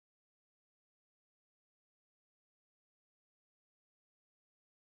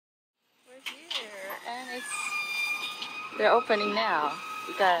They're opening now.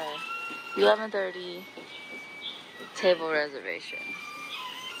 We got a 11:30 table reservation.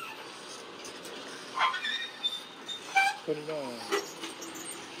 29.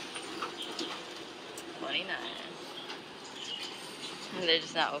 And they're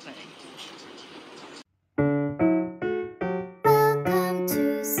just not opening. Welcome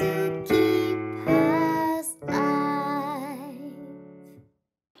to Suky Past Life.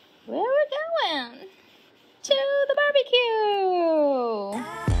 Where are we going? To the barbecue!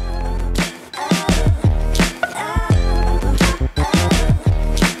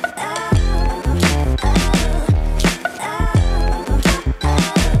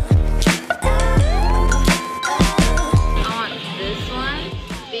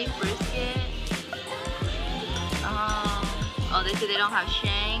 They don't have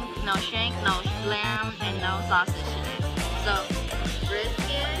shank, no lamb, and no sausage today. So,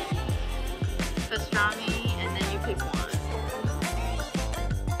 brisket, pastrami, and then you pick one.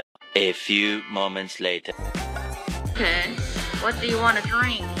 A few moments later. Okay, what do you want to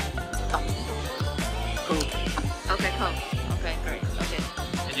drink? Oh. Coke. Okay, Coke. Okay, great. Okay.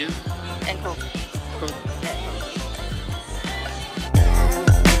 And you? And Coke. Coke. Yeah, Coke.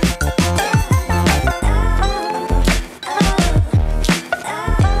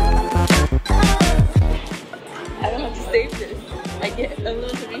 Save this. I get a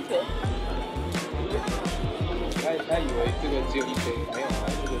little refill. 他以为这个只有一杯，没有啊，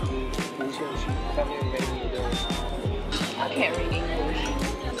这个是无限续，上面没你的。I can't read English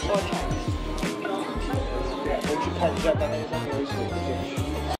or Chinese. 对啊，回去看一下，刚才上面有写无限续。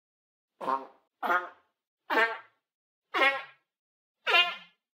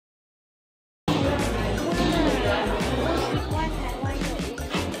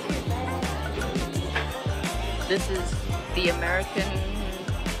This is the American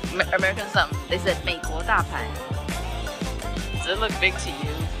something. They said 美国大盘. Does it look big to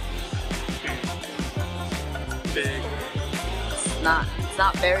you? Big. It's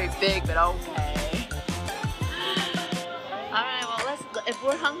not very big, but okay. Alright, well if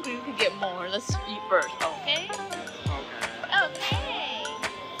we're hungry we can get more. Let's eat first, okay? Okay.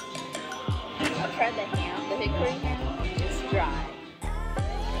 I'll try the ham, the hickory ham. It's dry.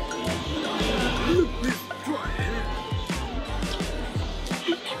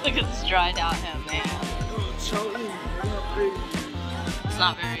 Look at this dried out ham, man. It's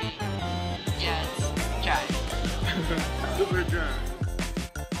not very, yeah, it's dry. Super dry.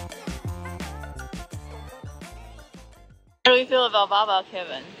 How do we feel about Baba,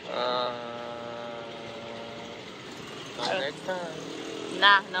 Kevin? Next time.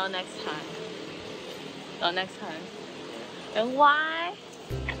 Nah, no next time. No next time. And why?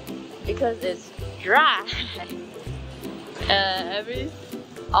 Because it's dry.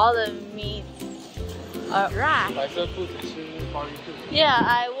 All the meats are dry. Yeah,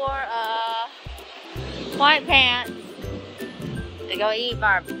 I wore white pants to go eat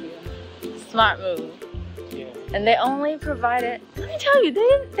barbecue. Smart move. Yeah. And they only provided, let me tell you,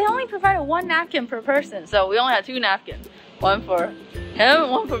 they only provided one napkin per person. So we only had 2 napkins. One for him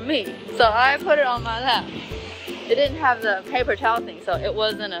and one for me. So I put it on my lap. It didn't have the paper towel thing, so it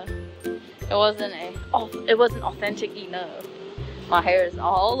wasn't authentic enough. My hair is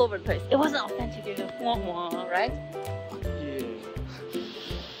all over the place. It wasn't authentic enough, right? Yeah.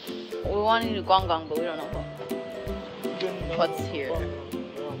 We wanted to Guang Guang, but we don't know what's here. We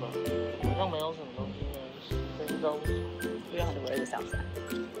don't have to wear this outside.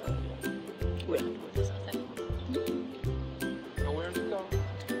 We don't have to wear this outside. Nowhere to go.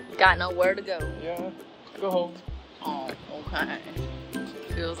 Got nowhere to go. Yeah. Go home. Oh, okay.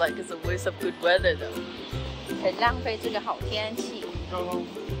 Feels like it's a waste of good weather though. 很浪费这个好天气。 Go home.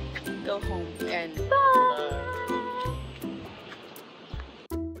 Go home and bye.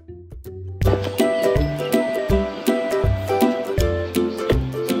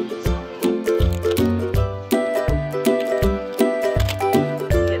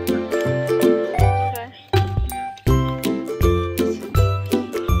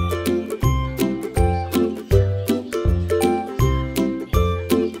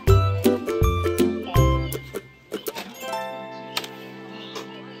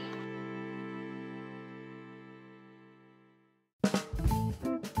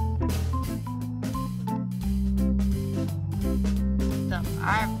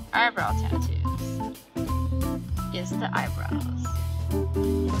 Eyebrow tattoos. It's the eyebrows.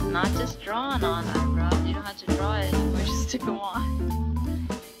 Not just drawn on eyebrows. You don't have to draw it anymore, just stick them on.